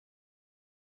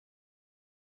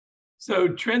So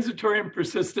transitory and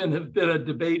persistent have been a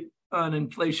debate on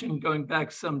inflation going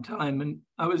back some time, and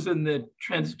I was in the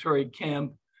transitory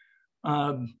camp.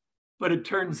 But it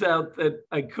turns out that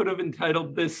I could have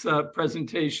entitled this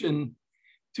presentation,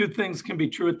 Two Things Can Be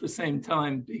True at the Same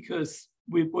Time, because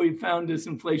what we found is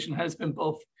inflation has been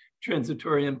both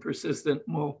transitory and persistent.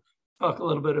 And we'll talk a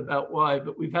little bit about why,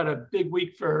 but we've had a big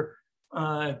week for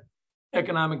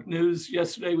economic news.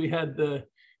 Yesterday, we had the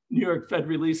New York Fed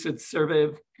release its survey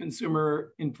of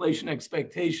consumer inflation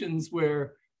expectations,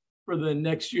 where for the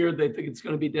next year, they think it's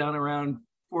going to be down around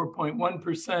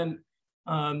 4.1%,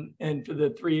 and for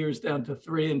the 3 years down to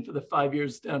 3%, and for the 5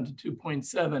 years down to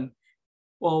 2.7%,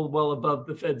 all well above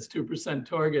the Fed's 2%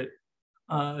 target.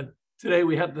 Today,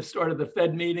 we have the start of the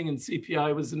Fed meeting, and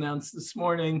CPI was announced this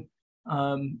morning.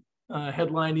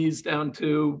 Headline eased down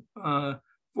to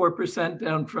 4%,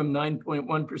 down from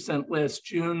 9.1% last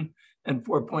June and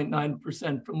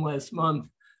 4.9% from last month.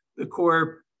 The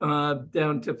core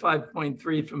down to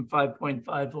 5.3 from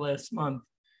 5.5 last month.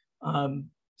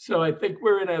 So I think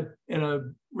we're in a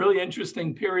really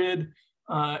interesting period.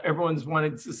 Everyone's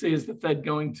wanted to see, is the Fed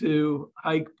going to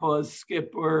hike, pause,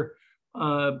 skip, or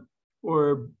cut?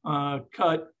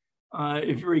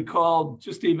 If you recall,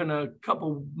 just even a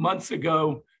couple months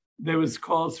ago, there was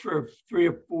calls for 3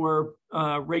 or 4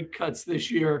 rate cuts this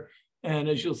year. And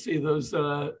as you'll see, those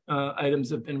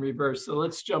items have been reversed. So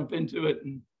let's jump into it,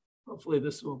 and hopefully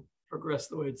this will progress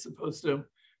the way it's supposed to.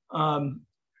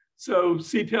 So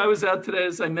CPI was out today.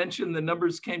 As I mentioned, the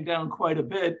numbers came down quite a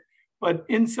bit. But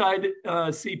inside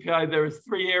CPI, there are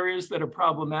 3 areas that are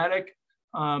problematic.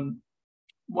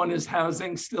 One is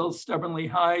housing, still stubbornly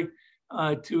high.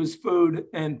 2 is food,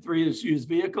 and 3 is used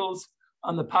vehicles.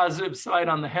 On the positive side,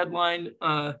 on the headline,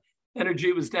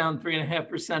 energy was down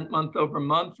 3.5% month over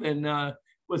month, and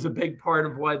was a big part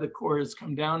of why the core has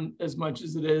come down as much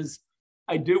as it is.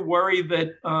 I do worry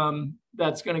that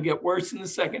that's going to get worse in the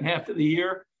second half of the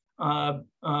year,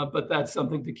 but that's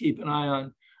something to keep an eye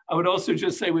on. I would also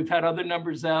just say we've had other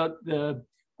numbers out.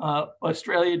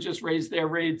 Australia just raised their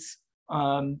rates.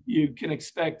 You can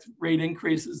expect rate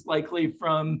increases likely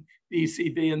from the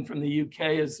ECB and from the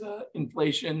UK, as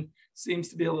inflation seems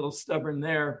to be a little stubborn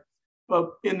there.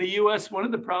 But in the US, one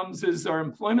of the problems is our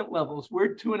employment levels.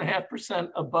 We're 2.5%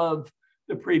 above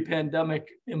the pre-pandemic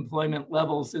employment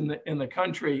levels in the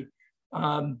country.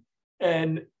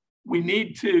 And we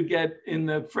need to get, in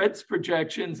the Fed's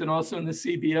projections and also in the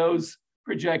CBO's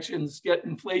projections, get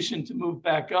inflation to move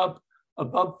back up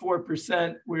above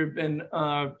 4%. We've been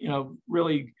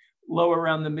really low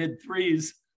around the mid 3s.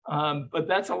 But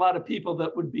that's a lot of people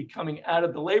that would be coming out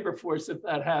of the labor force if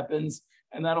that happens,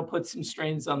 and that'll put some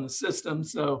strains on the system.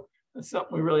 So that's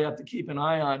something we really have to keep an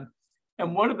eye on.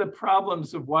 And one of the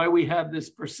problems of why we have this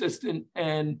persistent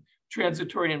and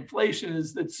transitory inflation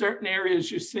is that certain areas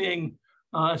you're seeing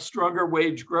stronger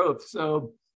wage growth.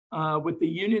 So with the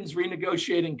unions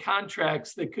renegotiating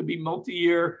contracts that could be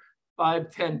multi-year,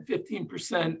 5, 10,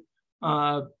 15%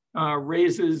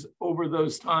 raises over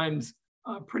those times,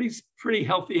 pretty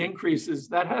healthy increases.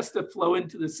 That has to flow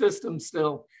into the system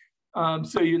still.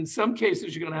 So in some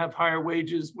cases, you're going to have higher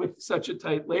wages with such a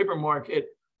tight labor market,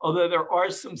 although there are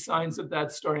some signs of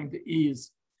that starting to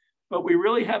ease. But we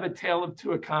really have a tale of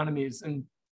 2 economies. And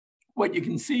what you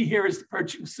can see here is the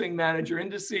purchasing manager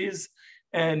indices.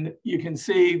 And you can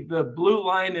see the blue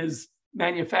line is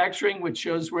manufacturing, which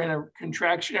shows we're in a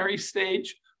contractionary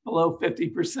stage below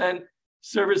 50%.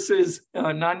 Services,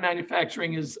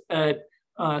 non-manufacturing is at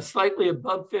slightly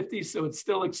above 50, so it's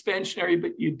still expansionary,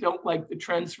 but you don't like the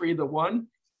trends for either one.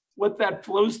 What that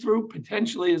flows through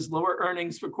potentially is lower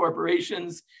earnings for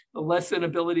corporations, the less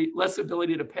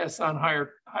ability to pass on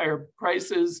higher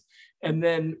prices, and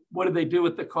then what do they do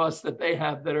with the costs that they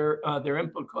have that are their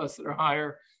input costs that are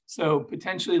higher? So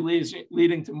potentially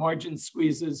leading to margin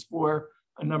squeezes for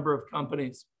a number of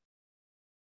companies.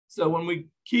 So when we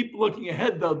keep looking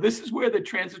ahead, though, this is where the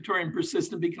transitory and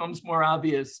persistent becomes more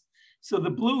obvious. So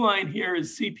the blue line here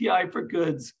is CPI for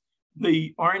goods.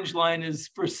 The orange line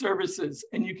is for services.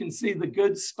 And you can see the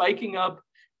goods spiking up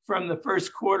from the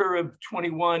first quarter of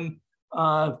 21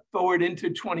 forward into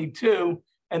 22,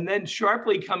 and then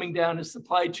sharply coming down as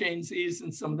supply chains ease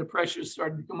and some of the pressures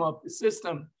started to come off the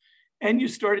system. And you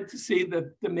started to see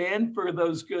the demand for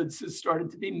those goods has started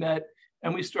to be met,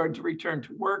 and we started to return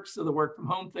to work. So the work from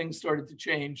home thing started to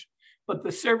change. But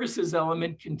the services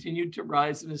element continued to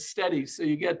rise and is steady. So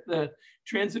you get the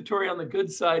transitory on the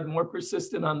goods side, more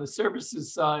persistent on the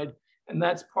services side. And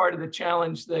that's part of the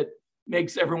challenge that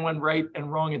makes everyone right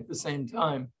and wrong at the same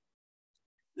time.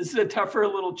 This is a tougher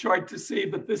little chart to see,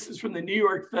 but this is from the New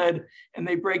York Fed, and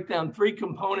they break down 3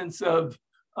 components of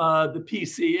the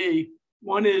PCE.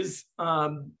 One is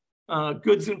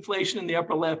goods inflation in the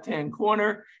upper left-hand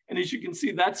corner. And as you can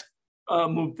see, that's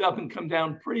moved up and come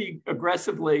down pretty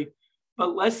aggressively,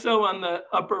 but less so on the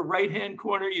upper right-hand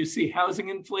corner. You see housing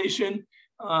inflation,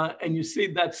 and you see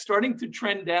that's starting to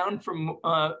trend down from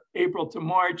April to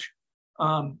March,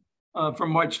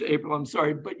 from March to April, I'm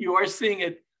sorry, but you are seeing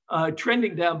it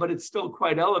trending down, but it's still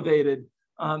quite elevated.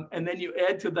 And then you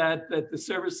add to that the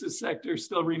services sector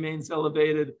still remains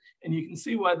elevated, and you can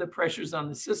see why the pressures on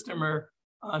the system are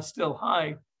still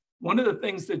high. One of the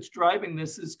things that's driving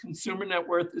this is consumer net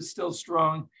worth is still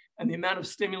strong, and the amount of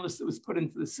stimulus that was put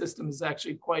into the system is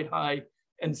actually quite high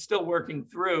and still working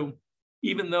through,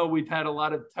 even though we've had a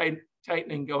lot of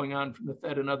tightening going on from the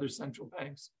Fed and other central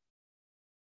banks.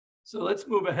 So let's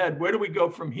move ahead. Where do we go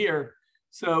from here?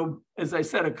 So as I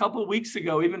said, a couple of weeks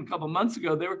ago, even a couple of months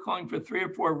ago, they were calling for 3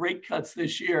 or 4 rate cuts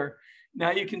this year.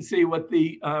 Now you can see what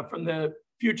from the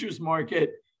futures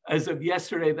market, as of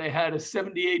yesterday, they had a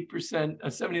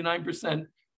 79%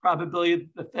 probability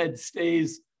that the Fed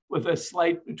stays, with a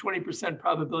slight 20%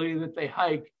 probability that they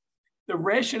hike. The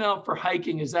rationale for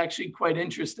hiking is actually quite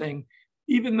interesting.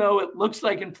 Even though it looks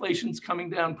like inflation's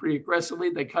coming down pretty aggressively,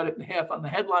 they cut it in half on the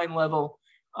headline level.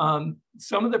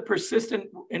 Some of the persistent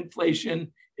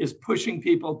inflation is pushing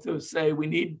people to say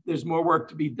there's more work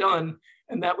to be done,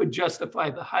 and that would justify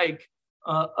the hike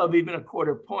of even a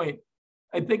quarter point.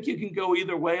 I think you can go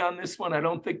either way on this one. I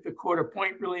don't think the quarter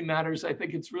point really matters. I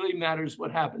think it's really matters what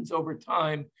happens over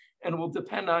time, and it will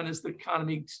depend on, is the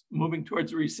economy moving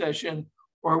towards a recession,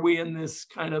 or are we in this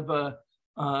kind of a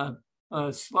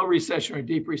slow recession or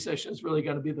deep recession is really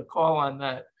going to be the call on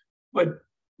that. But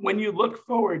when you look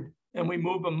forward and we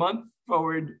move a month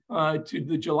forward to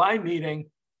the July meeting,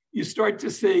 you start to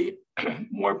see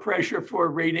more pressure for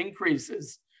rate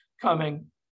increases coming.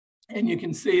 And you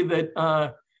can see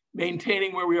that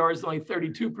maintaining where we are is only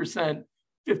 32%,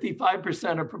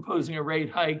 55% are proposing a rate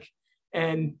hike,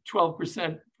 and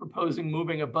 12% proposing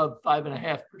moving above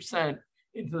 5.5%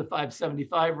 into the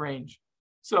 5.75 range.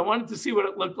 So I wanted to see what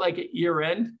it looked like at year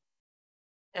end.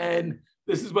 And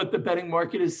this is what the betting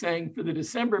market is saying for the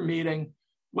December meeting.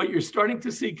 What you're starting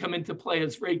to see come into play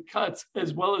is rate cuts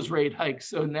as well as rate hikes.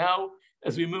 So now,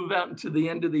 as we move out into the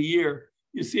end of the year,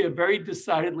 you see a very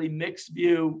decidedly mixed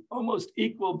view, almost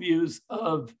equal views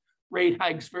of rate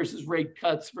hikes versus rate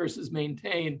cuts versus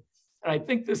maintain. And I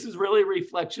think this is really a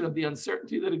reflection of the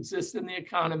uncertainty that exists in the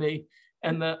economy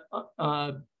and the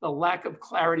lack of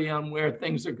clarity on where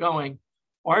things are going.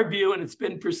 Our view, and it's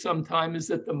been for some time, is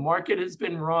that the market has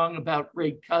been wrong about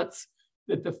rate cuts,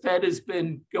 that the Fed has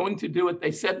been going to do what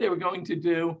they said they were going to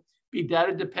do, be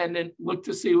data dependent, look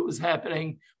to see what was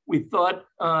happening. We thought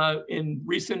in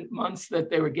recent months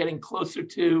that they were getting closer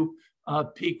to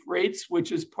peak rates,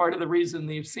 which is part of the reason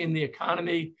that you've seen the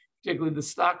economy, particularly the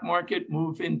stock market,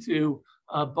 move into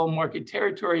bull market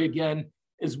territory again,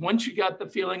 is once you got the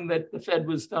feeling that the Fed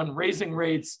was done raising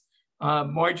rates,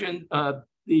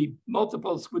 the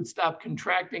multiples would stop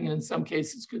contracting and in some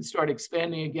cases could start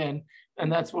expanding again.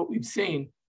 And that's what we've seen.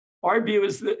 Our view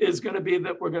is going to be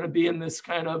that we're going to be in this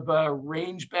kind of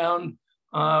range bound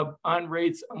on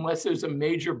rates unless there's a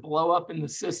major blow up in the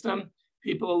system.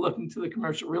 People are looking to the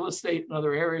commercial real estate and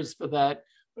other areas for that.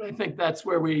 But I think that's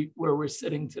where we're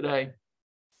sitting today.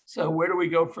 So where do we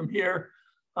go from here?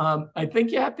 I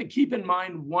think you have to keep in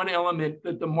mind one element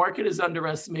that the market has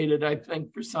underestimated, I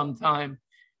think, for some time.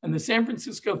 And the San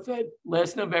Francisco Fed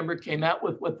last November came out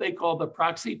with what they call the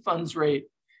proxy funds rate.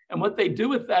 And what they do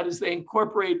with that is they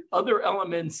incorporate other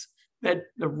elements that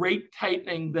the rate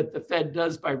tightening that the Fed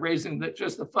does by raising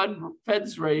just the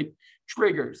Fed's rate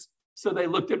triggers. So they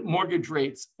looked at mortgage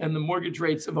rates, and the mortgage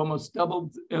rates have almost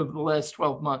doubled over the last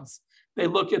 12 months. They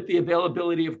look at the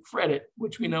availability of credit,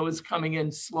 which we know is coming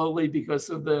in slowly because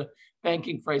of the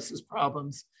banking crisis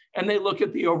problems. And they look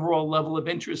at the overall level of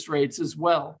interest rates as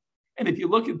well. And if you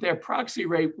look at their proxy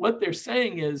rate, what they're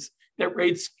saying is that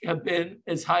rates have been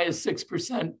as high as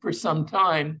 6% for some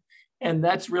time. And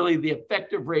that's really the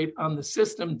effective rate on the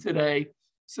system today.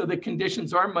 So the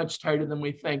conditions are much tighter than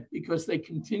we think because they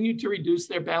continue to reduce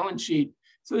their balance sheet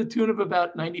to the tune of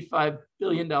about $95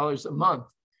 billion a month,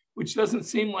 which doesn't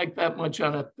seem like that much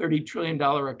on a $30 trillion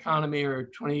economy or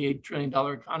 $28 trillion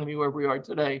economy where we are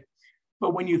today.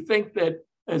 But when you think that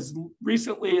as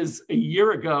recently as a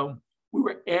year ago, we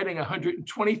were adding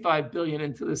 $125 billion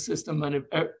into the system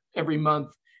every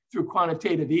month through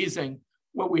quantitative easing,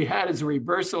 what we had is a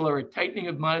reversal or a tightening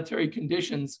of monetary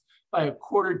conditions by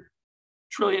 $250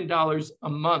 billion a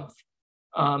month.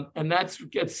 And that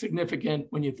gets significant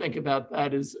when you think about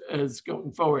that as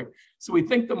going forward. So we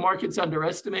think the market's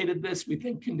underestimated this. We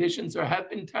think conditions have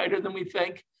been tighter than we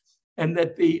think, and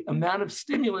that the amount of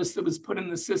stimulus that was put in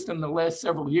the system the last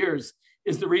several years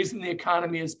is the reason the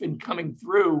economy has been coming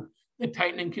through the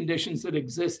tightening conditions that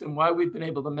exist and why we've been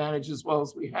able to manage as well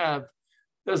as we have.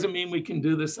 Doesn't mean we can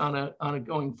do this on a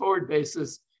going forward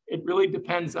basis. It really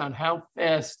depends on how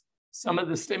fast some of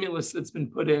the stimulus that's been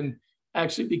put in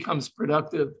actually becomes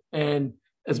productive. And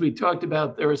as we talked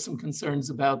about, there are some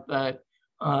concerns about that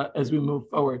as we move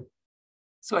forward.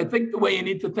 So I think the way you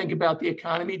need to think about the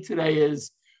economy today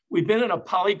is we've been in a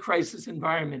polycrisis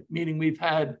environment, meaning we've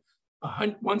had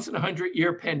a once in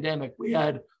 100-year pandemic. We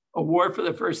had a war for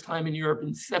the first time in Europe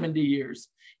in 70 years.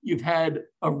 You've had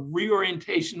a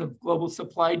reorientation of global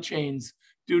supply chains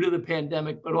due to the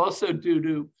pandemic, but also due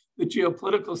to the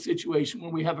geopolitical situation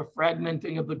where we have a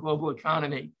fragmenting of the global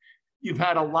economy. You've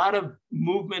had a lot of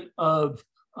movement of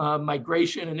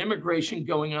migration and immigration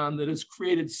going on that has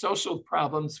created social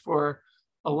problems for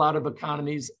a lot of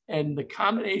economies. And the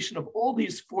combination of all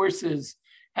these forces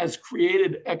has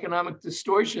created economic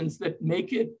distortions that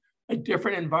make it a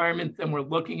different environment than we're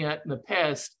looking at in the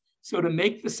past. So to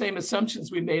make the same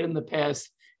assumptions we made in the past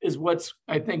is what's,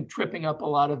 I think, tripping up a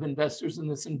lot of investors in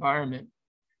this environment.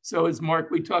 So as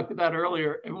Mark, we talked about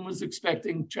earlier, everyone was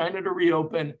expecting China to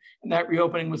reopen, and that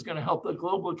reopening was going to help the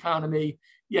global economy.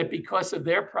 Yet because of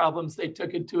their problems, they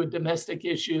took it to a domestic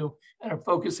issue and are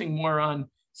focusing more on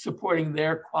supporting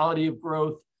their quality of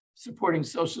growth, supporting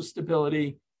social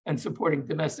stability, and supporting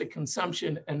domestic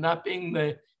consumption, and not being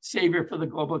the savior for the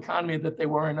global economy that they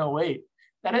were in 2008.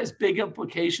 That has big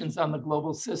implications on the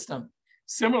global system.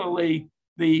 Similarly,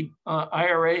 the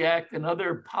IRA Act and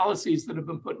other policies that have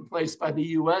been put in place by the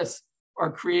US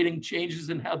are creating changes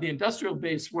in how the industrial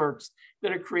base works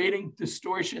that are creating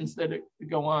distortions that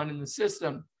go on in the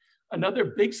system. Another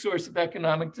big source of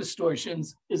economic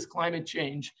distortions is climate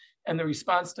change and the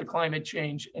response to climate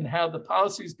change, and how the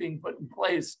policies being put in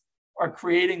place are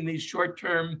creating these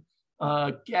short-term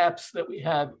gaps that we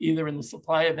have either in the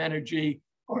supply of energy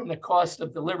or in the cost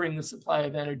of delivering the supply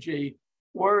of energy,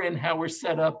 or in how we're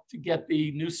set up to get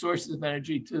the new sources of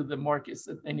energy to the markets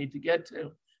that they need to get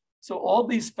to. So all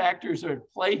these factors are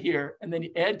at play here. And then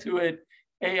you add to it,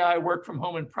 AI, work from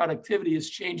home, and productivity is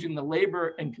changing the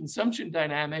labor and consumption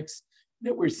dynamics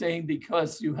that we're seeing,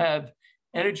 because you have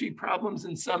energy problems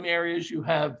in some areas, you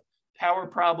have power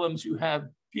problems, you have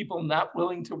people not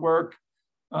willing to work,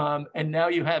 and now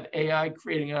you have AI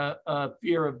creating a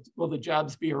fear of, will the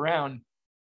jobs be around?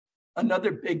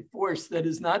 Another big force that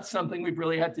is not something we've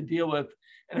really had to deal with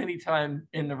at any time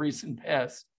in the recent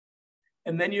past.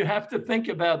 And then you have to think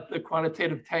about the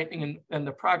quantitative tightening and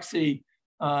the proxy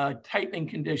tightening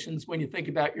conditions when you think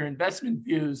about your investment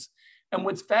views. And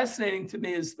what's fascinating to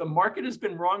me is the market has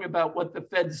been wrong about what the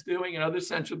Fed's doing and other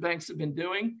central banks have been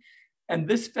doing. And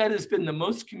this Fed has been the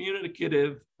most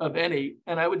communicative of any.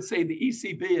 And I would say the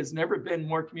ECB has never been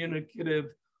more communicative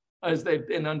as they've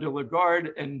been under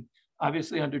Lagarde, and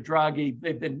obviously under Draghi,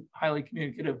 they've been highly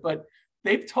communicative. But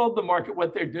they've told the market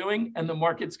what they're doing, and the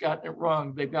market's gotten it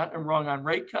wrong. They've gotten it wrong on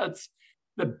rate cuts.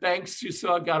 The banks you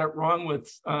saw got it wrong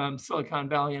with Silicon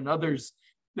Valley and others,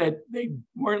 that they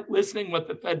weren't listening what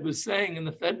the Fed was saying, and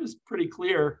the Fed was pretty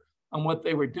clear on what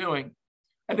they were doing.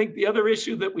 I think the other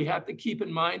issue that we have to keep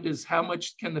in mind is how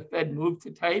much can the Fed move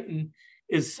to tighten.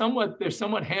 They're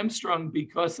somewhat hamstrung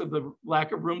because of the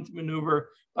lack of room to maneuver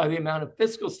by the amount of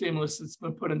fiscal stimulus that's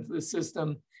been put into the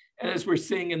system. And as we're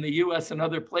seeing in the US and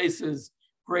other places,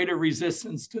 greater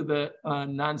resistance to the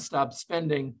nonstop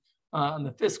spending on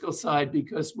the fiscal side,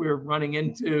 because we're running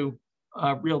into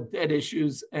real debt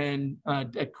issues and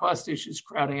debt cost issues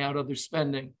crowding out other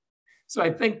spending. So I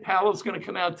think Powell's going to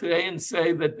come out today and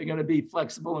say that they're going to be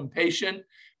flexible and patient.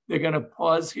 They're going to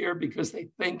pause here because they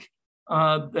think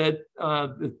that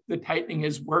the tightening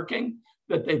is working,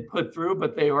 that they've put through,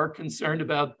 but they are concerned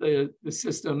about the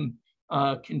system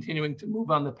continuing to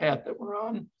move on the path that we're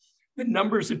on. The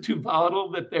numbers are too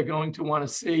volatile that they're going to want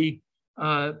to see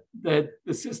that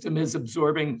the system is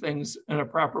absorbing things in a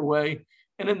proper way.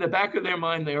 And in the back of their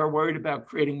mind, they are worried about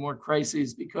creating more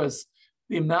crises, because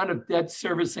the amount of debt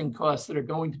servicing costs that are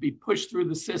going to be pushed through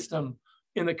the system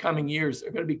in the coming years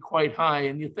are going to be quite high.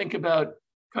 And you think about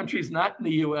countries not in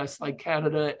the US, like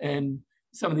Canada and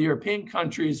some of the European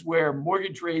countries, where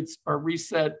mortgage rates are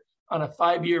reset on a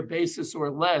 5-year basis or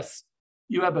less,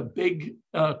 you have a big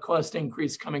cost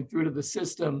increase coming through to the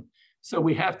system. So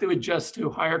we have to adjust to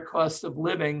higher costs of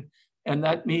living. And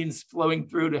that means flowing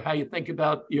through to how you think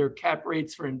about your cap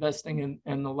rates for investing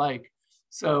and the like.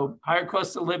 So higher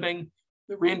cost of living,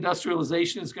 the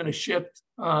reindustrialization is going to shift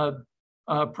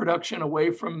production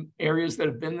away from areas that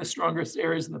have been the strongest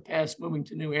areas in the past, moving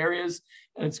to new areas,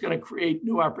 and it's going to create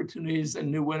new opportunities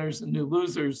and new winners and new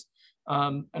losers.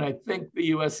 And I think the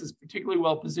U.S. is particularly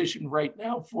well positioned right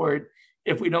now for it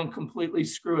if we don't completely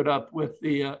screw it up with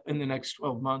the in the next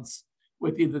 12 months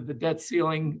with either the debt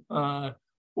ceiling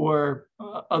or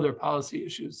other policy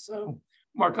issues. So,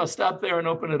 Mark, I'll stop there and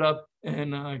open it up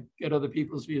and get other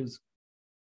people's views.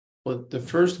 Well, the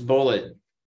first bullet,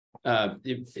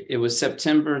 it was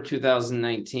September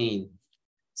 2019.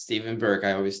 Stephen Burke,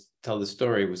 I always tell the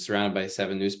story, was surrounded by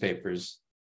 7 newspapers.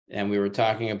 And we were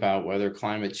talking about whether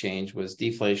climate change was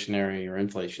deflationary or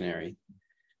inflationary.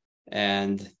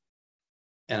 And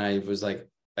I was like,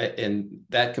 and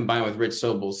that combined with Rich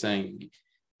Sobel saying,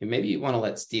 maybe you want to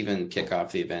let Stephen kick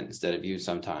off the event instead of you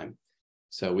sometime.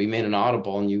 So we made an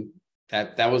audible, and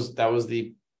that was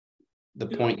the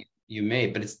point you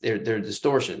made, but they're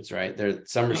distortions, right?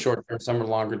 Some are short term, some are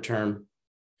longer term,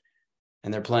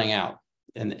 and they're playing out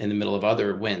in the middle of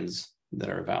other wins that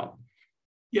are about.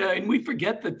 Yeah, and we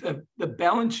forget that the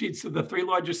balance sheets of the 3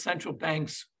 largest central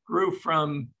banks grew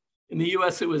from, in the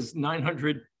US, it was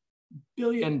 900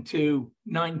 billion to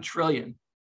 9 trillion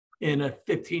in a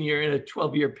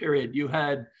 12-year period. You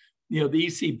had, the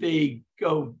ECB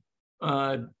go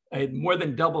had more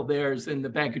than double theirs in the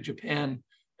Bank of Japan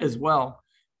as well.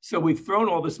 So we've thrown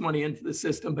all this money into the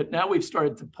system, but now we've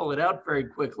started to pull it out very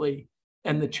quickly.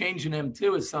 And the change in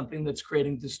M2 is something that's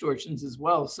creating distortions as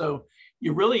well. So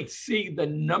you really see the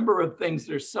number of things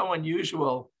that are so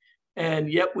unusual,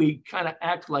 and yet we kind of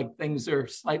act like things are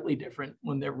slightly different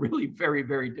when they're really very,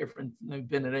 very different than they've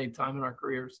been at any time in our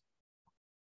careers.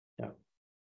 Yeah.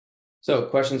 So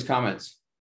questions, comments?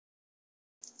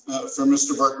 For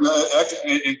Mr. Burke,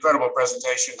 incredible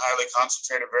presentation, highly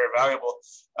concentrated, very valuable.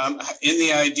 In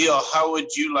the ideal, how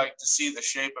would you like to see the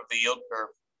shape of the yield curve?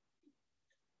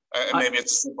 Maybe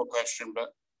it's a simple question,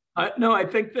 but no, I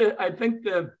think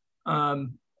the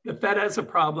Fed has a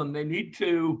problem.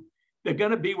 They're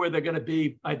going to be where they're going to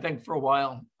be, I think, for a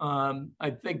while.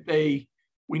 I think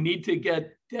we need to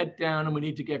get debt down and we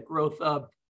need to get growth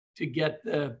up to get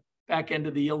the back end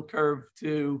of the yield curve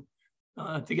to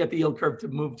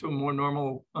move to a more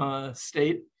normal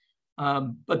state.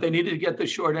 But they needed to get the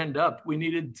short end up.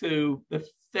 The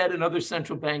Fed and other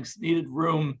central banks needed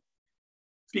room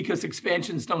because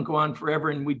expansions don't go on forever.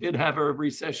 And we did have a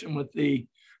recession with the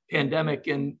pandemic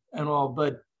and all,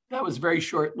 but that was very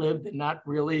short-lived and not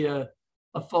really a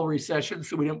full recession.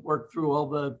 So we didn't work through all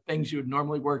the things you would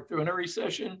normally work through in a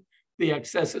recession. The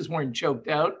excesses weren't choked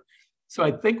out. So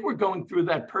I think we're going through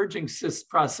that purging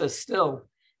process still.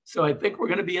 So I think we're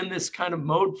going to be in this kind of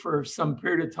mode for some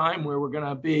period of time where we're going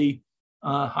to be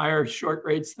higher short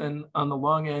rates than on the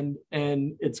long end.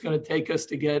 And it's going to take us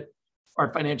to get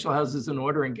our financial houses in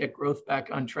order and get growth back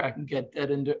on track and get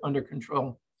debt under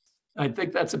control. I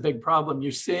think that's a big problem.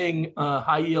 You're seeing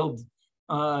high yield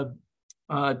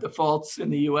defaults in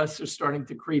the US are starting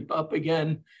to creep up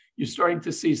again. You're starting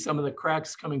to see some of the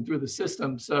cracks coming through the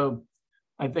system. So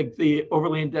I think the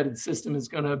overly indebted system is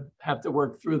going to have to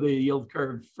work through the yield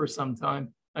curve for some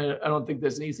time. I don't think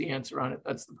there's an easy answer on it.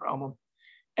 That's the problem.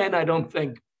 And I don't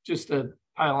think, just to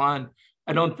pile on,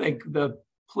 I don't think the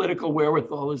political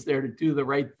wherewithal is there to do the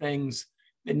right things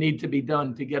that need to be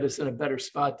done to get us in a better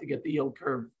spot to get the yield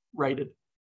curve righted.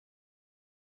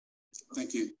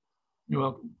 Thank you. You're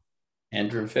welcome.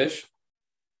 Andrew Fish.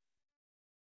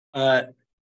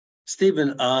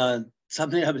 Stephen,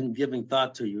 something I've been giving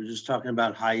thought to. You were just talking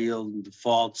about high yield and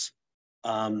defaults.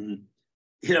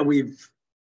 We've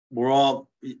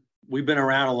been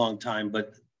around a long time,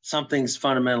 but something's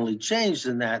fundamentally changed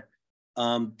in that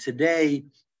today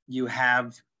you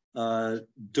have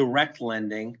direct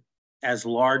lending as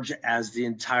large as the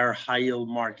entire high yield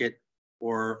market,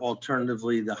 or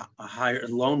alternatively the higher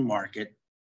loan market,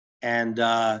 and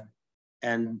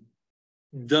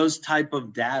those type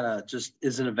of data just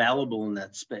isn't available in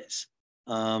that space.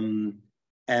 I'm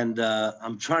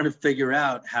trying to figure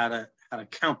out how to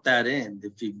count that in,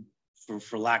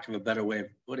 for lack of a better way of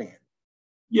putting it.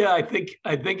 Yeah, I think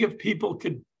if people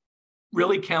could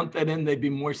really count that in, they'd be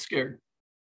more scared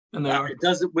than they are. It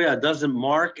doesn't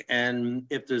mark, and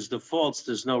if there's defaults,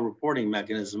 there's no reporting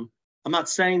mechanism. I'm not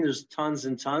saying there's tons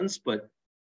and tons, but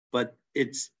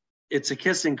it's a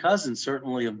kissing cousin,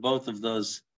 certainly, of both of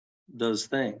those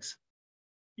things.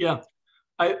 Yeah,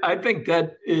 I think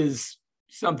that is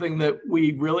something that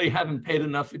we really haven't paid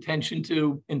enough attention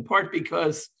to, in part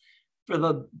because for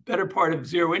the better part of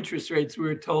zero interest rates, we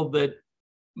were told that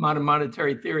modern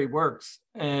monetary theory works.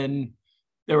 And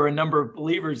there were a number of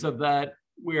believers of that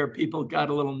where people got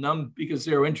a little numb because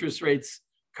zero interest rates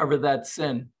cover that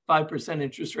sin. 5%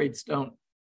 interest rates don't.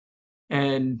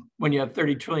 And when you have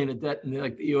 30 trillion of debt, and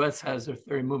like the US has, if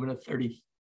they're moving to 30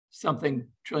 something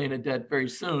trillion of debt very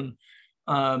soon,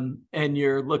 and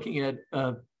you're looking at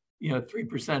 3%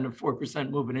 or 4%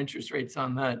 move in interest rates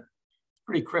on that,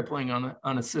 pretty crippling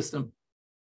on a system.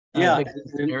 Yeah,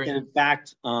 and in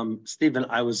fact, Stephen,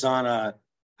 I was on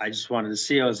I just wanted to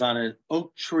see, I was on an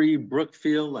Oak Tree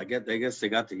Brookfield. I guess they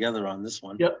got together on this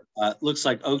one. Yep. Looks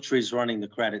like Oak Tree's running the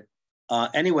credit.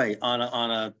 Anyway, on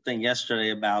a thing yesterday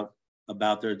about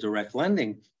their direct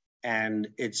lending, and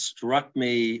it struck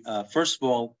me, first of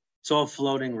all, it's all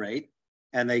floating rate,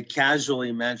 and they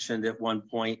casually mentioned at one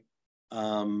point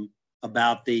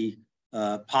about the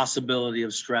possibility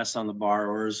of stress on the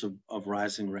borrowers of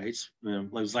rising rates.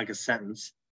 It was like a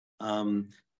sentence.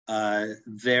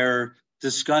 Their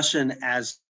discussion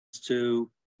as to,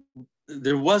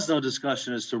 there was no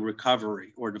discussion as to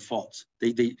recovery or defaults.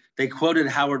 They quoted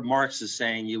Howard Marks as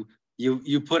saying,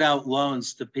 you put out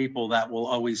loans to people that will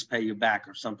always pay you back,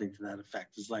 or something to that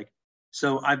effect. It's like,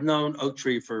 so I've known Oak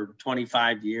Tree for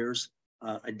 25 years.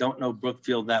 I don't know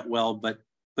Brookfield that well, but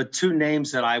two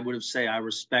names that I would have say I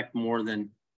respect more than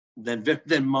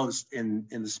most in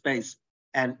the space.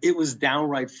 And it was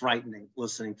downright frightening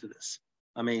listening to this.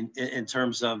 I mean, in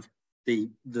terms of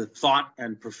the thought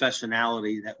and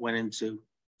professionality that went into,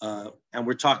 and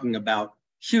we're talking about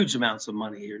huge amounts of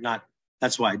money here.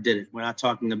 That's why I did it. We're not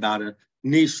talking about a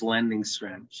niche lending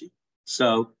strategy.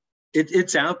 So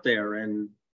it's out there, and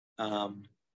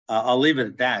I'll leave it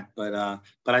at that. But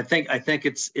I think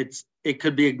it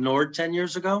could be ignored 10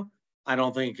 years ago. I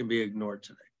don't think it can be ignored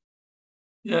today.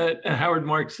 Yeah, Howard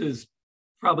Marks is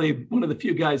probably one of the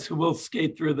few guys who will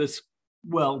skate through this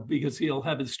well, because he'll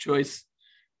have his choice,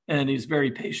 and he's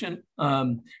very patient.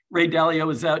 Ray Dalio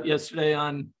was out yesterday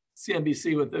on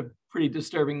CNBC with a pretty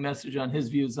disturbing message on his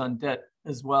views on debt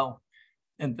as well,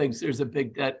 and thinks there's a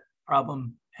big debt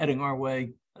problem heading our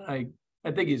way. I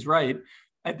think he's right.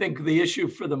 I think the issue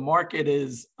for the market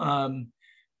is,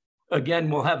 again,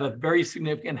 we'll have a very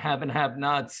significant have and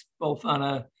have-nots, both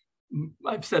on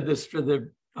I've said this for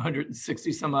the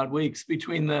 160 some odd weeks,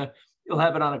 you'll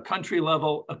have it on a country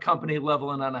level, a company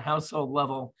level, and on a household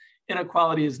level.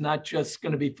 Inequality is not just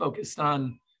going to be focused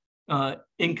on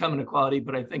income inequality,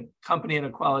 but I think company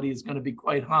inequality is going to be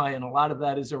quite high. And a lot of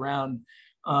that is around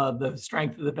the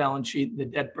strength of the balance sheet, the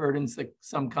debt burdens that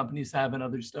some companies have and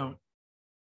others don't.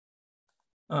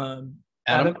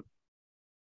 Adam?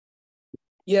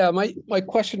 Yeah, my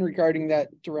question regarding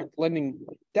that direct lending,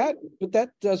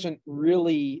 that doesn't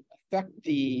really affect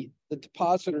the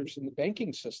depositors in the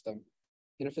banking system.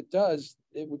 And if it does,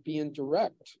 it would be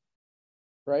indirect,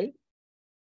 right?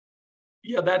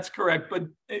 Yeah, that's correct. But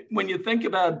when you think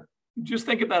about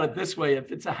it this way,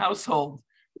 if it's a household,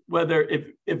 whether if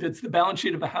it's the balance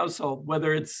sheet of a household,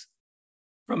 whether it's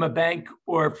from a bank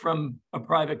or from a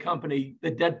private company, the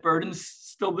debt burden's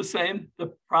still the same.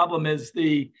 The problem is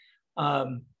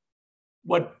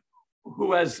what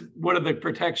are the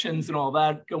protections and all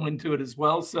that go into it as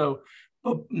well. So,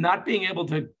 but not being able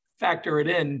to factor it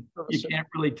in, you can't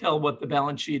really tell what the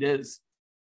balance sheet is.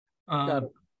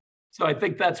 So I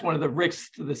think that's one of the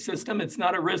risks to the system. It's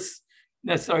not a risk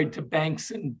necessarily to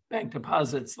banks and bank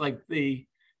deposits like the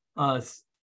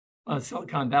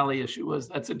Silicon Valley issue was.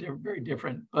 That's very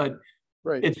different. But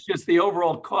right. It's just the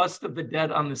overall cost of the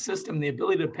debt on the system, the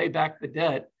ability to pay back the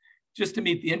debt just to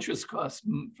meet the interest costs,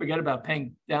 forget about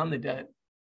paying down the debt,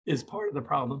 is part of the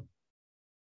problem.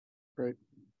 Great.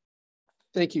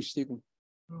 Thank you, Stephen.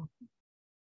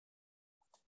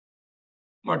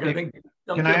 Mark, I think.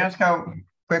 Can I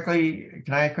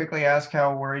quickly ask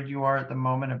how worried you are at the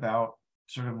moment about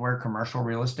sort of where commercial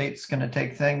real estate is going to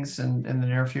take things in the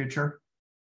near future?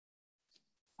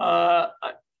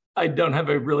 I don't have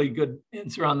a really good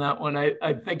answer on that one.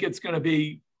 I think it's going to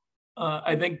be,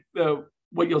 I think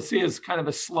what you'll see is kind of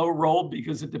a slow roll,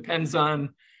 because it depends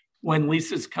on when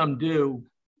leases come due,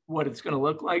 what it's going to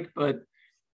look like. But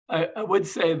I would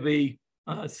say the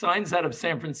signs out of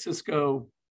San Francisco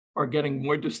are getting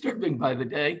more disturbing by the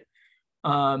day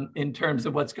in terms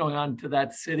of what's going on to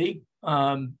that city.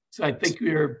 So I think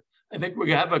we're going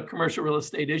to have a commercial real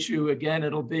estate issue. Again,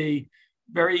 it'll be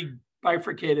very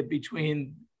bifurcated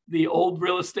between the old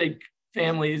real estate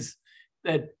families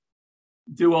that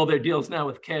do all their deals now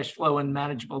with cash flow and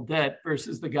manageable debt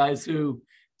versus the guys who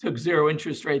took zero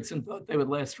interest rates and thought they would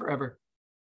last forever.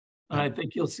 And I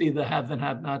think you'll see the have and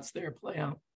have-nots there play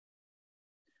out.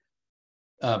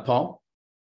 Paul?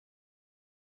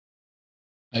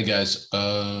 Hi, guys.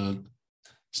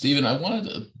 Stephen,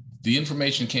 the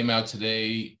information came out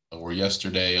today or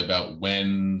yesterday about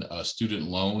when student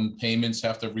loan payments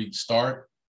have to restart.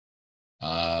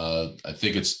 I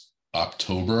think it's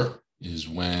October is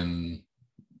when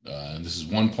this is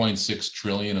 1.6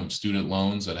 trillion of student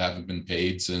loans that haven't been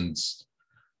paid since,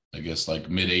 I guess, like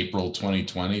mid-April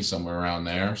 2020, somewhere around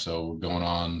there. So we're going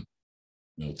on,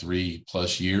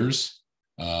 3+ years.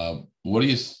 What do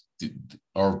you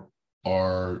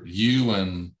are you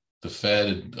and the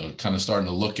Fed kind of starting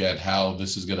to look at how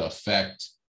this is going to affect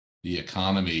the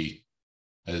economy?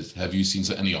 Have you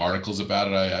seen any articles about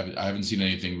it? I haven't seen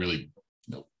anything really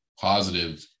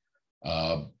positive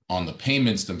on the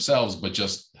payments themselves, but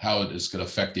just how it is going to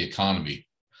affect the economy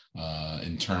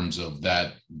in terms of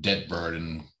that debt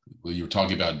burden. You were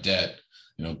talking about debt,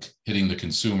 hitting the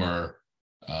consumer,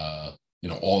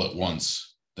 all at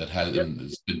once, that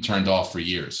has been turned off for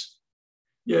years.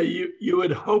 Yeah, you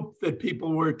would hope that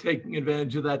people were taking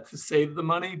advantage of that to save the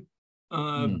money,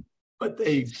 but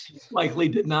they likely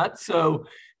did not. So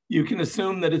you can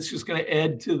assume that it's just going to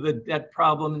add to the debt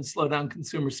problem and slow down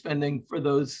consumer spending for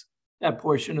that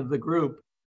portion of the group,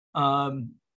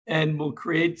 and will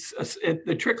create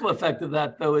the trickle effect of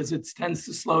that. Though, is it tends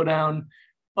to slow down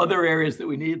other areas that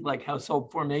we need, like household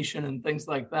formation and things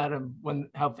like that, and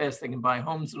how fast they can buy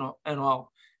homes and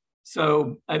all.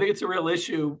 So I think it's a real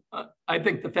issue. I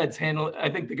think I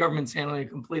think the government's handling it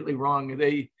completely wrong.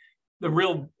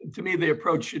 To me, the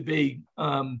approach should be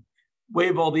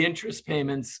waive all the interest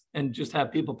payments and just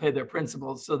have people pay their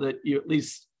principal, so that you at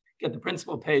least get the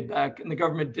principal paid back. And the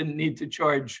government didn't need to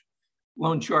charge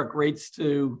loan shark rates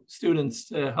to students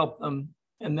to help them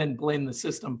and then blame the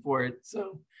system for it.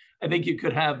 So I think you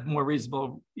could have more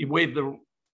reasonable, you waive the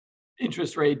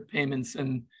interest rate payments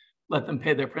and let them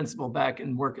pay their principal back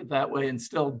and work it that way, and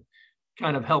still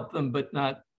kind of help them, but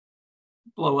not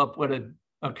blow up what a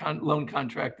loan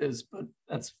contract is. But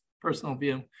that's personal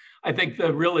view. I think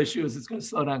the real issue is it's going to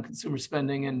slow down consumer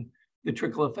spending, and the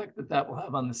trickle effect that will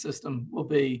have on the system will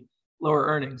be lower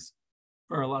earnings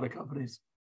for a lot of companies.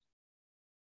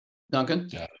 Duncan?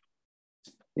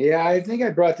 Yeah, I think I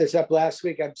brought this up last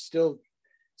week. I'm still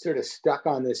sort of stuck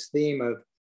on this theme of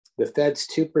the Fed's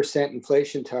 2%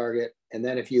 inflation target. And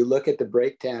then if you look at the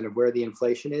breakdown of where the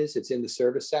inflation is, it's in the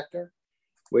service sector,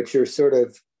 which are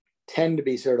tend to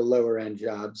be sort of lower end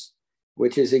jobs,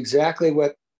 which is exactly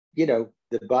what,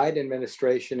 the Biden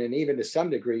administration, and even to some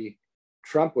degree,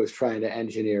 Trump was trying to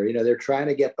engineer. They're trying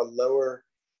to get the lower,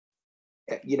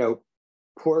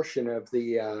 portion of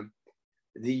the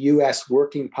U.S.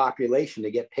 working population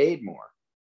to get paid more.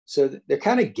 So they're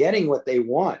kind of getting what they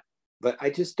want, but I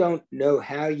just don't know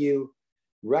how you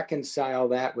reconcile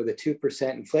that with a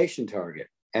 2% inflation target.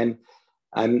 And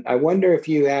I wonder if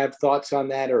you have thoughts on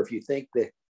that, or if you think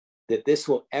that this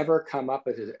will ever come up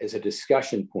as a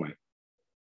discussion point.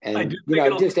 And I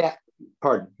do think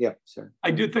pardon, yeah, sir.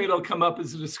 I do think it'll come up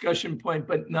as a discussion point,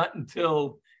 but not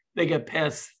until they get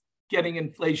past getting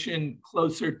inflation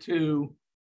closer to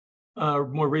a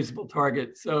more reasonable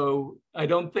target. So I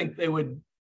don't think they would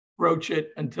broach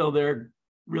it until they're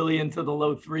really into the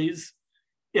low threes,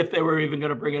 if they were even going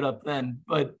to bring it up then.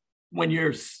 But when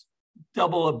you're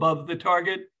double above the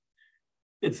target,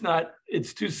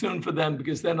 it's too soon for them,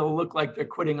 because then it'll look like they're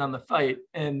quitting on the fight.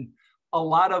 And a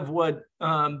lot of what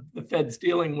the Fed's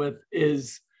dealing with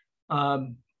is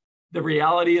the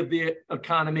reality of the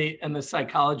economy and the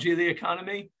psychology of the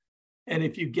economy. And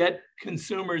if you get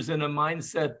consumers in a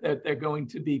mindset that they're going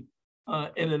to be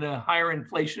in a higher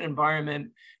inflation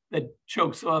environment that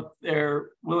chokes off their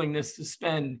willingness to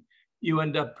spend, you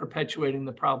end up perpetuating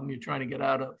the problem you're trying to get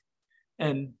out of.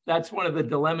 And that's one of the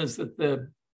dilemmas that the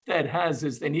Fed has,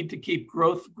 is they need to keep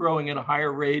growth growing at a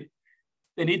higher rate.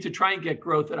 They need to try and get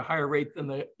growth at a higher rate than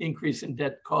the increase in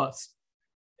debt costs.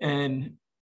 And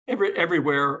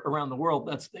everywhere around the world,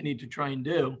 that's what they need to try and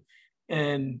do.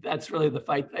 And that's really the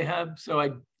fight they have. So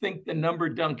I think the number,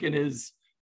 Duncan,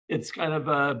 it's kind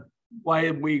of why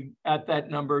are we at that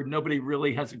number? Nobody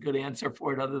really has a good answer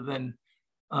for it, other than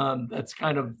that's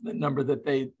kind of the number that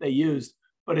they used.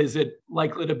 But is it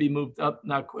likely to be moved up?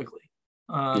 Not quickly.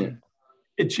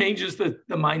 It changes the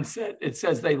mindset. It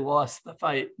says they lost the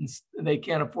fight, and they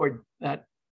can't afford that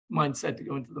mindset to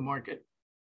go into the market.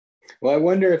 Well, I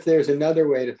wonder if there's another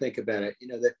way to think about it.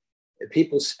 That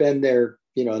people spend their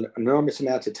enormous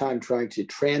amounts of time trying to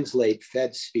translate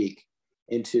Fed speak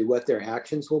into what their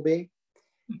actions will be.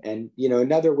 And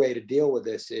another way to deal with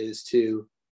this is to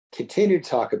continue to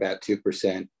talk about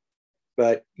 2%,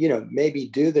 but maybe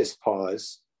do this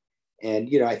pause. And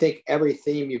I think every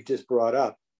theme you've just brought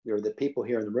up, or that people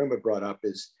here in the room have brought up,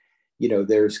 is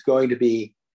there's going to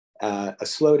be a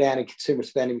slowdown in consumer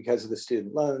spending because of the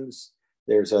student loans.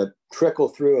 There's a trickle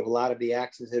through of a lot of the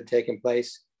actions that have taken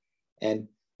place. And,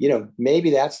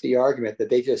 maybe that's the argument, that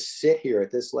they just sit here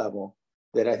at this level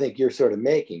that I think you're sort of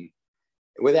making.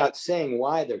 without saying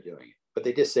why they're doing it. But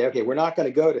they just say, okay, we're not going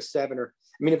to go to 7 or,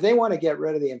 I mean, if they want to get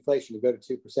rid of the inflation to go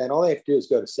to 2%, all they have to do is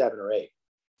go to 7 or 8.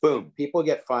 Boom, people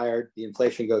get fired, the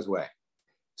inflation goes away.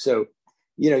 So,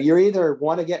 you either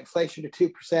want to get inflation to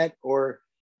 2% or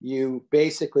you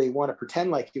basically want to pretend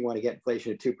like you want to get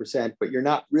inflation to 2%, but you're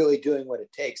not really doing what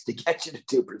it takes to get you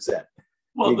to 2%.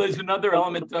 Well, there's another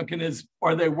element, Duncan, is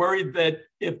are they worried that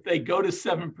if they go to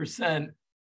 7%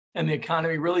 and the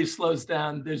economy really slows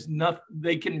down, there's nothing,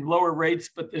 they can lower rates,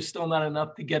 but there's still not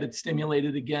enough to get it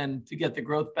stimulated again to get the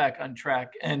growth back on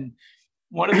track. And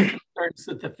one of the concerns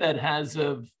that the Fed has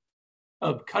of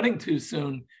cutting too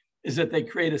soon is that they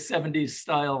create a 70s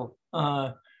style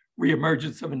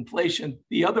reemergence of inflation.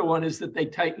 The other one is that they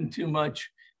tighten too much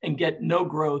and get no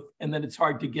growth, and then it's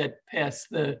hard to get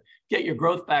your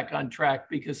growth back on track,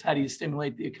 because how do you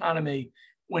stimulate the economy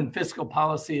when fiscal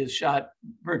policy has shot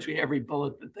virtually every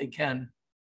bullet that they can,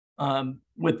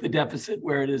 with the deficit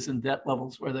where it is and debt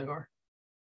levels where they are?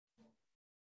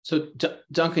 So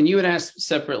Duncan, you had asked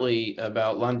separately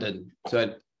about London.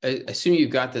 So I assume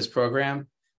you've got this program,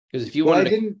 because if you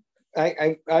wanted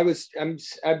I'm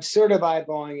sort of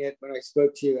eyeballing it when I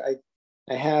spoke to you.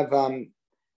 I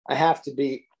have to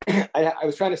be, I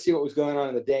was trying to see what was going on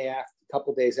in the day after, a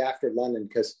couple days after London,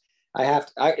 because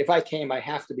if I came, I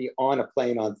have to be on a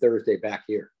plane on Thursday back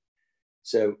here.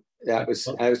 So I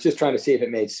was just trying to see if it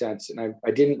made sense. And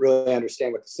I didn't really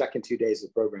understand what the second 2 days of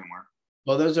the program were.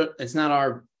 Well, it's not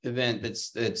our event.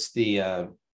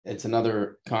 It's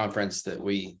another conference that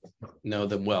we know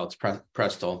them well. It's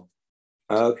Prestol.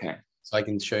 Okay. So I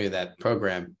can show you that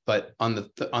program. But on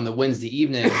the Wednesday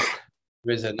evening,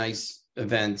 there's a nice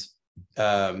event,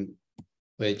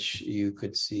 which you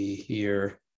could see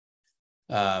here.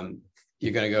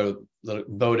 You're going to go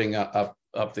boating up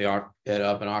in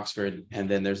Oxford, and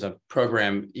then there's a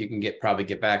program you can probably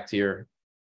get back to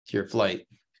your flight.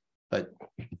 But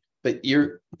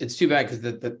it's too bad,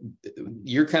 because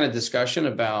your kind of discussion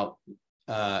about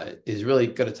is really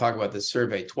going to talk about the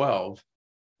Survey 12,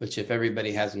 which, if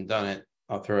everybody hasn't done it,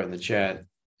 I'll throw it in the chat.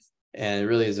 And it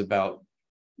really is about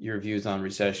your views on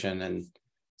recession and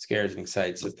scares and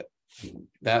excites.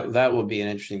 That will be an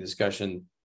interesting discussion.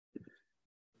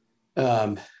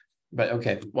 But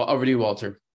okay, well, over to you,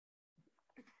 Walter.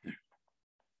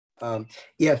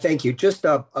 Yeah, thank you. Just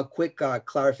a quick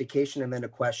clarification and then a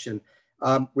question.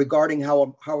 Regarding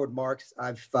Howard Marks,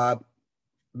 I've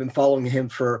been following him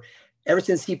ever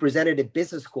since he presented at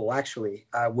business school, actually,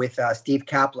 with Steve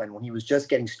Kaplan when he was just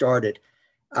getting started.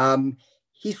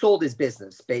 He sold his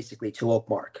business basically to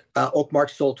Oakmark. Oakmark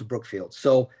sold to Brookfield.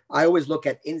 So I always look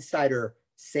at insider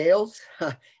sales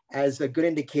as a good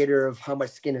indicator of how much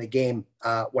skin in the game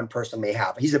one person may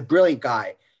have. He's a brilliant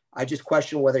guy. I just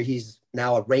question whether he's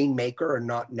now a rainmaker or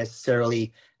not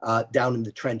necessarily down in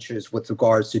the trenches with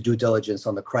regards to due diligence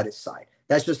on the credit side.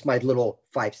 That's just my little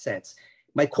 5 cents.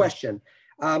 My question,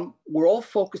 we're all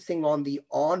focusing on the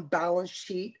on-balance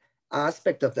sheet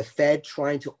aspect of the Fed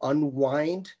trying to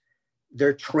unwind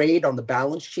their trade on the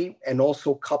balance sheet and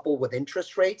also couple with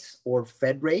interest rates or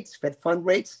Fed fund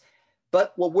rates.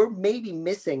 But what we're maybe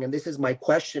missing, and this is my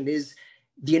question, is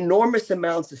the enormous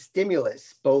amounts of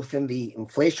stimulus, both in the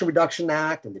Inflation Reduction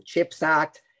Act and the CHIPS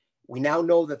Act. We now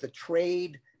know that the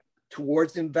trade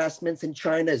towards investments in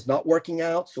China is not working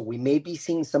out. So we may be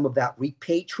seeing some of that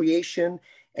repatriation.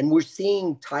 And we're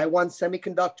seeing Taiwan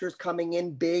Semiconductors coming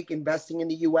in big, investing in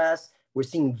the US. We're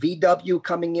seeing VW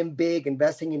coming in big,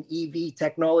 investing in EV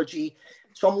technology.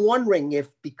 So I'm wondering if,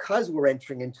 because we're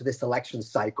entering into this election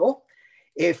cycle,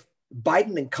 if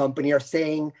Biden and company are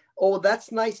saying, oh,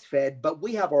 that's nice, Fed, but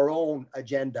we have our own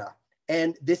agenda.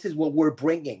 And this is what we're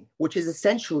bringing, which is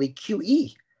essentially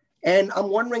QE. And I'm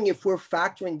wondering if we're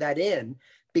factoring that in,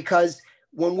 because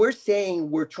when we're saying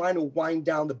we're trying to wind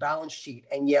down the balance sheet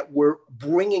and yet we're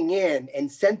bringing in,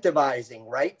 incentivizing,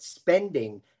 right,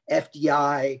 spending,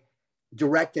 FDI,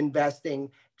 direct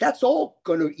investing, that's all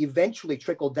going to eventually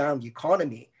trickle down the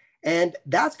economy. And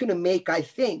that's going to make, I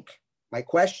think, my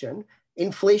question,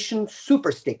 inflation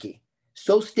super sticky.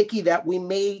 So sticky that we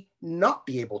may not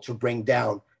be able to bring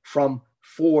down from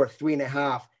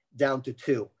 3.5 down to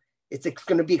 2. It's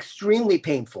going to be extremely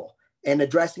painful. And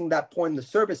addressing that point in the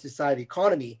services side of the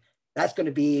economy, that's going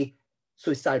to be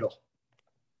suicidal.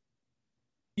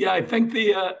 Yeah, I think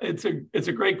it's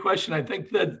a great question. I think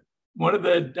that one of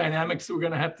the dynamics that we're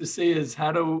going to have to see is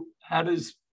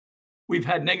we've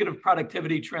had negative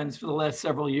productivity trends for the last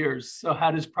several years. So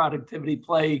how does productivity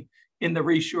play in the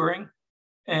reshoring?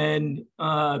 And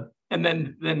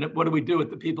then what do we do with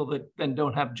the people that then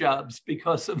don't have jobs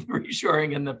because of the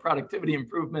reshoring and the productivity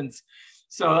improvements?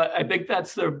 So I think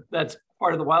that's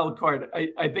part of the wild card.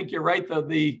 I think you're right, though.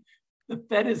 The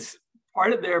Fed is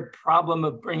part of their problem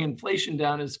of bringing inflation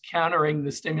down is countering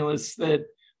the stimulus that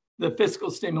the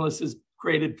fiscal stimulus has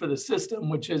created for the system,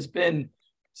 which has been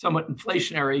somewhat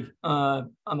inflationary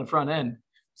on the front end.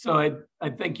 So I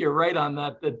think you're right on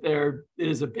that there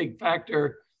is a big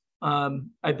factor.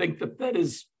 I think the Fed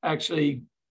has actually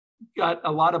got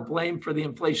a lot of blame for the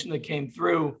inflation that came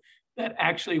through that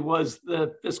actually was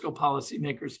the fiscal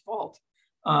policymakers' fault.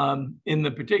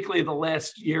 Particularly the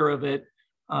last year of it,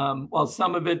 while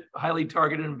some of it highly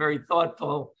targeted and very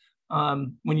thoughtful,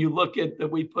 when you look at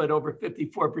that, we put over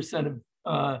 54%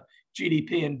 of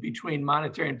GDP in between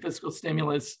monetary and fiscal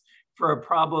stimulus for a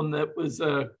problem that was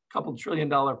a couple $1 trillion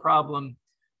problem,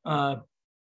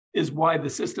 is why the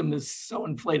system is so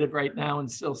inflated right now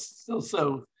and still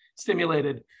so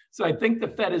stimulated. So I think the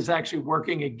Fed is actually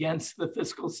working against the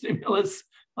fiscal stimulus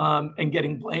and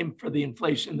getting blamed for the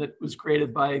inflation that was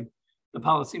created by the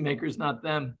policymakers, not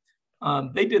them.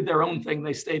 They did their own thing.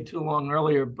 They stayed too long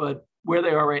earlier, but where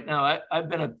they are right now, I've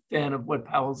been a fan of what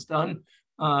Powell's done.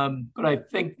 But I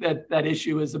think that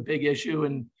issue is a big issue.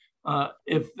 And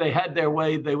if they had their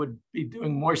way, they would be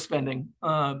doing more spending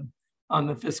on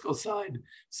the fiscal side.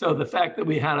 So the fact that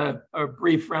we had a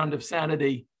brief round of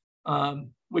sanity,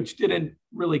 which didn't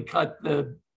really cut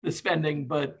the spending,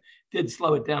 but did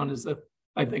slow it down,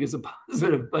 I think is a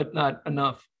positive, but not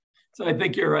enough. So I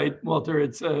think you're right, Walter.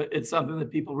 It's something that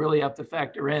people really have to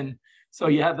factor in. So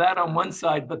you have that on one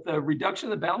side, but the reduction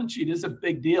of the balance sheet is a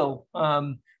big deal.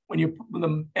 When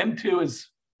the M2 is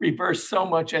reversed so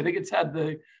much, I think it's had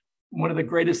one of the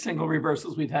greatest single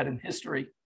reversals we've had in history.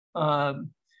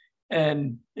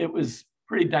 And it was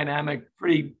pretty dynamic,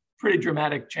 pretty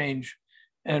dramatic change.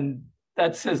 And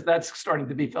that's starting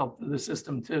to be felt through the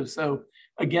system too. So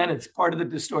again, it's part of the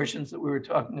distortions that we were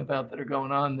talking about that are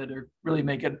going on that are really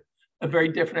making a very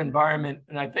different environment.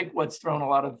 And I think what's thrown a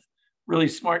lot of really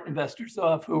smart investors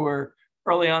off who were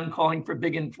early on calling for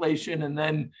big inflation and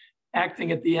then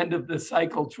acting at the end of the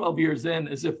cycle 12 years in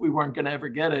as if we weren't going to ever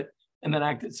get it, and then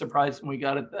acted surprised when we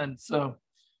got it then. So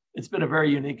it's been a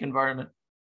very unique environment.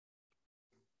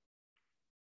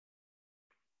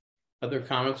 Other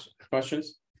comments,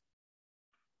 questions?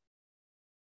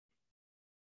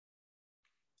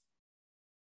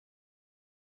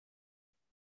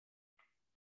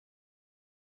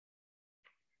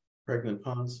 Pregnant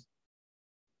pause.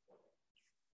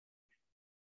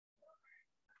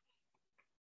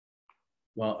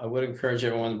 Well, I would encourage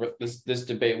everyone, this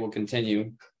debate will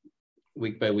continue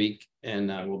week by week, and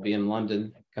we'll be in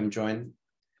London. Come join.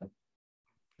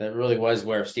 That really was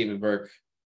where Stephen Burke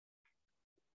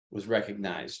was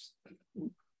recognized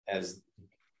as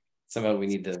someone we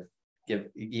need to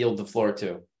yield the floor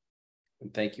to.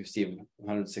 And thank you, Stephen.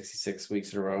 166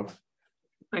 weeks in a row.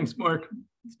 Thanks, Mark.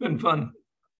 It's been fun.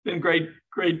 Been great.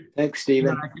 Thanks,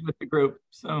 Stephen. Interacting with the group.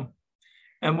 So,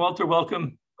 and Walter,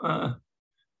 welcome.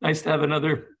 Nice to have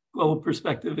another global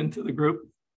perspective into the group.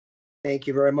 Thank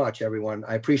you very much, everyone.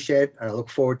 I appreciate it. And I look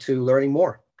forward to learning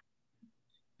more.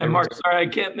 And Mark, sorry, I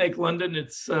can't make London.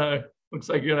 It's looks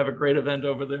like you're gonna have a great event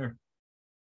over there.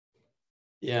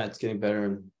 Yeah, it's getting better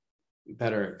and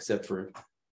better, except for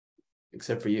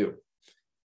you.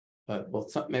 But we'll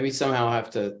maybe somehow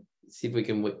have to see if we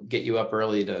can get you up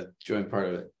early to join part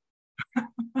of it.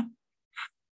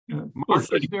 Yeah.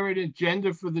 Mark, is there an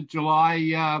agenda for the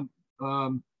July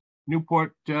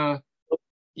Newport?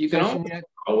 You can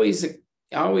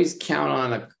always count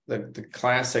on the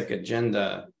classic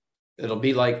agenda. It'll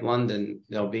be like London.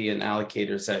 There'll be an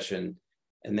allocator session,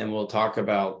 and then we'll talk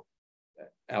about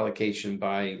allocation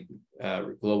by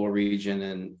global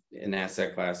region and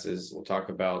asset classes. We'll talk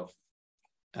about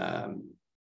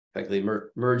effectively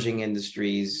merging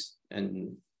industries,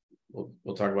 and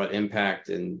we'll talk about impact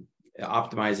and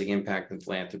optimizing impact and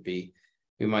philanthropy.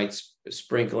 We might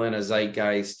sprinkle in a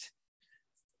zeitgeist.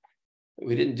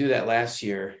 We didn't do that last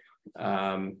year.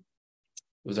 It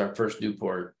was our first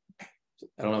Newport.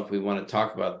 I don't know if we want to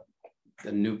talk about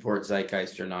the Newport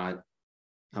zeitgeist or not.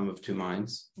 I'm of two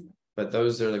minds, but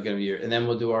those are going to be, and then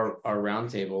we'll do our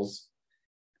roundtables,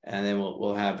 and then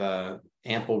we'll have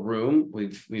ample room.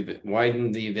 We've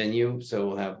widened the venue, so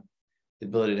we'll have the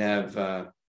ability to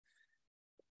have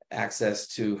access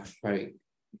to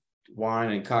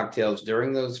wine and cocktails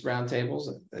during those roundtables.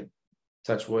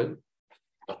 Touch wood.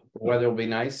 The weather will be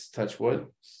nice. Touch wood.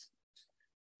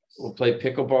 We'll play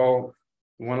pickleball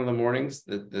one of the mornings,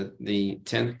 the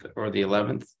 10th or the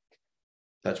 11th.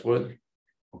 Touch wood.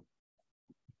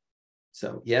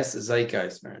 So yes, the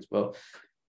zeitgeist, Marins. Well,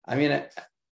 I mean,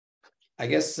 I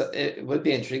guess it would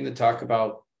be interesting to talk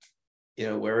about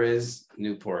where is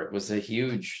Newport was a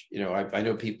huge, I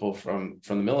know people from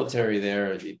the military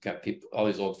there. You've got people, all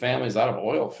these old families, a lot of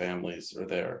oil families are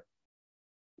there.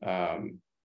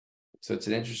 So it's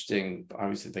an interesting,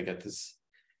 obviously they got this,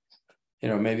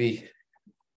 maybe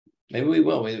we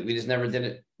will. We just never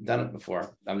done it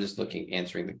before. I'm just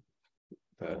answering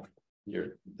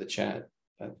the chat.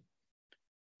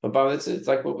 But Bob, it's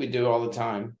like what we do all the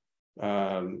time.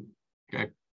 Okay.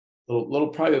 Little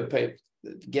private pay.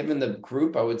 Given the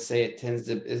group, I would say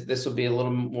this will be a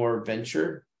little more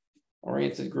venture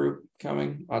oriented group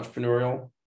coming,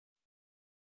 entrepreneurial.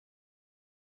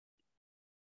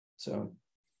 So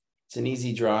it's an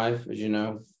easy drive, as you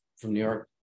know, from New York.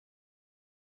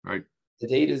 Right. The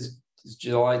date is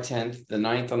July 10th. The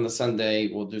 9th on the Sunday,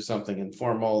 we'll do something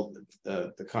informal.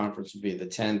 The conference will be the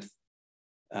 10th,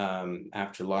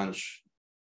 after lunch,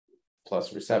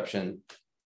 plus reception.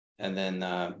 And then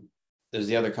there's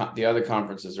the other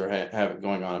conferences are have it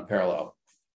going on in parallel.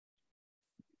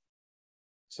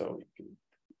 So you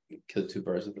can kill two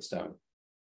birds with a stone.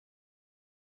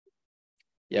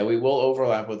 Yeah, we will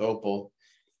overlap with Opal.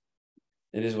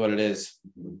 It is what it is.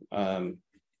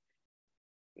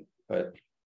 But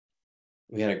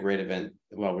we had a great event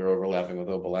while we were overlapping with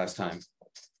Opal last time.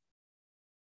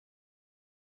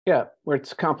 Yeah, where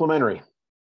it's complementary.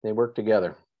 They work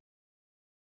together.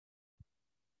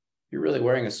 You're really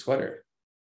wearing a sweater.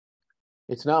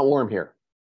 It's not warm here.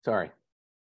 Sorry.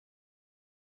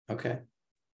 Okay.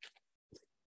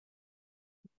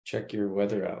 Check your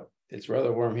weather out. It's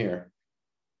rather warm here.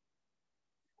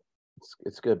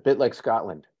 It's a bit like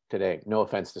Scotland today. No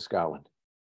offense to Scotland.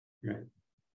 Right.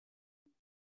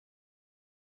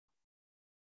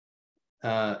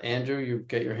 Andrew, you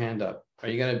get your hand up. Are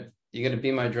you gonna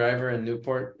be my driver in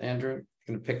Newport, Andrew?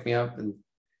 Gonna pick me up and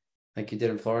like you did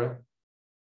in Florida?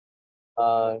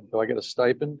 Do I get a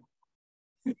stipend?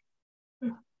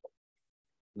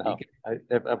 No,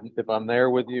 if I'm there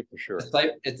with you, for sure.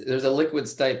 There's a liquid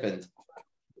stipend.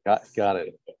 Got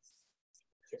it.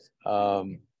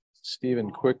 Stephen,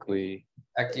 quickly.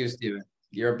 Back to you, Stephen.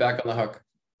 You're back on the hook.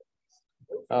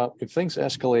 If things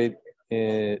escalate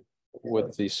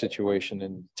with the situation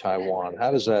in Taiwan,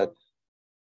 how does that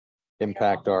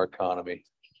impact our economy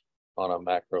on a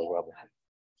macro level?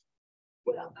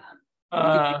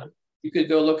 You could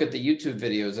go look at the YouTube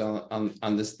videos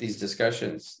on these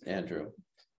discussions, Andrew.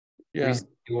 Yeah.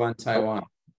 On Taiwan.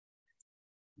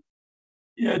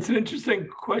 Yeah, it's an interesting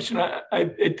question.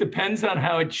 It depends on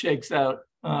how it shakes out.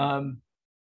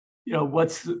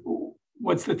 What's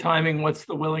the timing? What's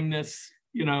the willingness?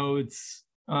 It's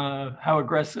how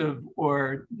aggressive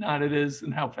or not it is,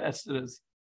 and how fast it is.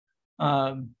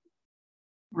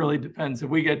 Really depends. If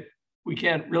we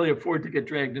can't really afford to get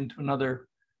dragged into another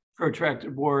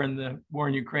protracted war, and the war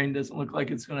in Ukraine doesn't look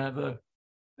like it's going to have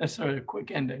necessarily a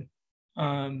quick ending.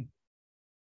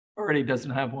 Already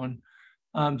doesn't have one.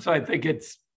 So I think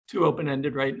it's too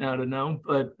open-ended right now to know,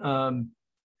 but I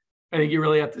think you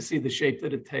really have to see the shape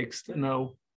that it takes to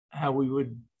know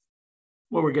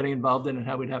what we're getting involved in and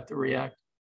how we'd have to react.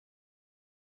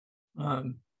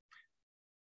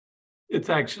 It's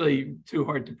actually too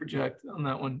hard to project on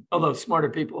that one, although smarter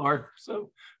people are.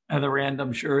 So Heather Rand,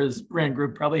 I'm sure, Rand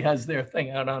Group probably has their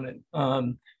thing out on it.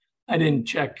 I didn't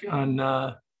check on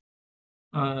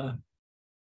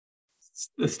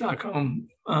the Stockholm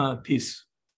peace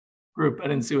group. I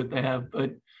didn't see what they have,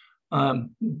 but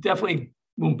definitely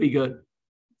won't be good.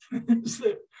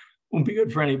 Won't be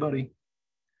good for anybody.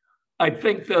 I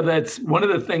think, though, that's one of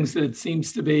the things that it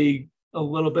seems to be a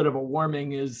little bit of a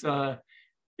warming is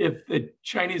if the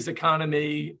Chinese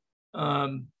economy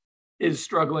is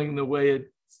struggling the way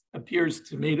it appears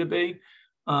to me to be,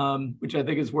 which I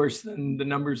think is worse than the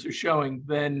numbers are showing,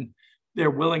 then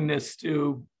their willingness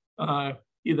to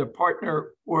either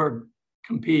partner or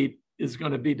compete is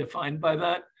going to be defined by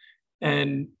that.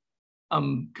 And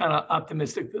I'm kind of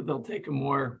optimistic that they'll take a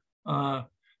more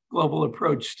global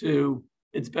approach to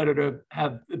it's better to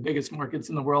have the biggest markets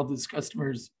in the world as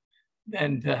customers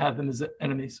than to have them as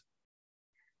enemies.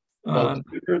 Well,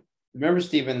 remember,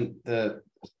 Stephen,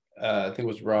 I think it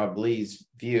was Rob Lee's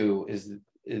view is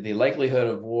the likelihood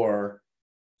of war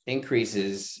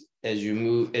increases as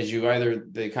either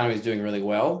the economy is doing really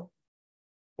well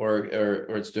or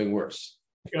it's doing worse.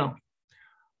 I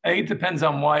think it depends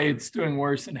on why it's doing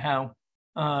worse and how.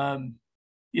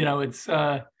 It's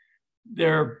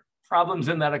there are problems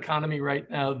in that economy right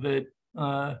now that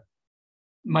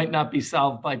might not be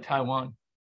solved by Taiwan.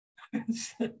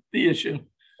 It's the issue.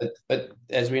 But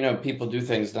as we know, people do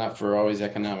things not for always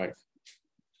economic.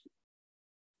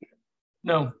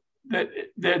 No,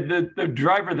 The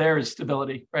driver there is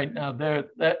stability right now.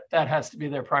 That has to be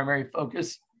their primary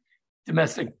focus,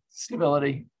 domestic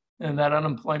stability, and that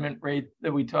unemployment rate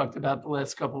that we talked about the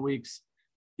last couple of weeks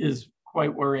is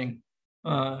quite worrying.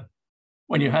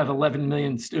 When you have 11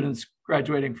 million students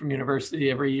graduating from university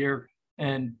every year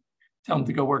and tell them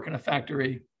to go work in a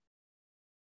factory,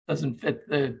 doesn't fit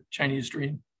the Chinese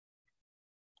dream.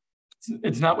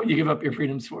 It's not what you give up your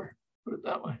freedoms for, put it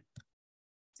that way.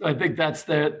 So I think that's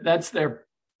their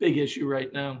big issue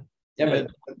right now. Yeah,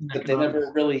 but they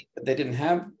never really, they didn't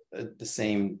have the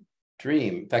same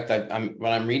dream. In fact,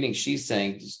 when I'm reading, she's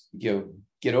saying, just,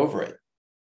 get over it.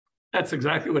 That's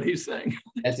exactly what he's saying.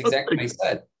 That's exactly what he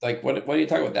said. Like, what are you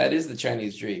talking about? That is the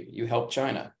Chinese dream. You help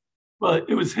China. Well,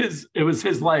 it was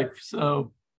his life.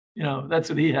 So, that's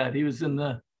what he had. He was in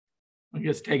the, I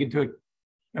guess, taken to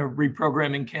a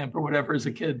reprogramming camp or whatever as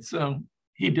a kid. So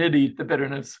he did eat the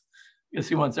bitterness. I guess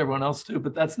he wants everyone else to,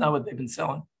 but that's not what they've been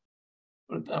selling.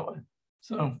 Put it that way.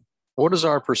 So what is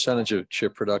our percentage of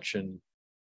chip production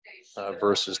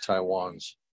versus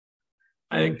Taiwan's?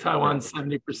 I think Taiwan's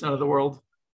 70% of the world.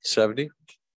 70?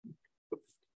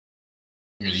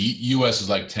 The U.S. is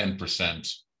like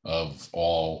 10% of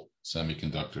all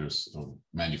semiconductors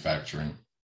manufacturing.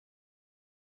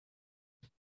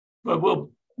 But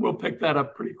we'll pick that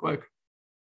up pretty quick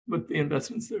with the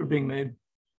investments that are being made.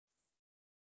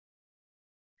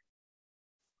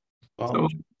 Well, so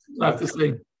we'll have to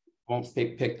see. Won't be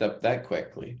picked up that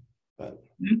quickly, but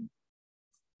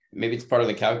maybe it's part of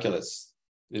the calculus.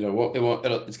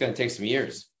 It's going to take some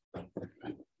years.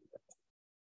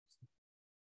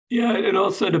 Yeah, it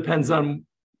also depends on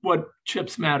what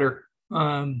chips matter.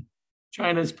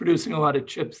 China is producing a lot of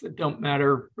chips that don't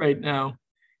matter right now.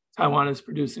 Taiwan is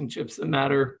producing chips that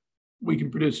matter. We can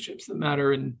produce chips that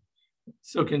matter, and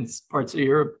so can parts of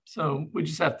Europe. So we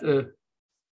just have to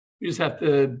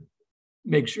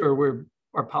make sure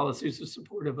our policies are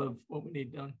supportive of what we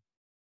need done.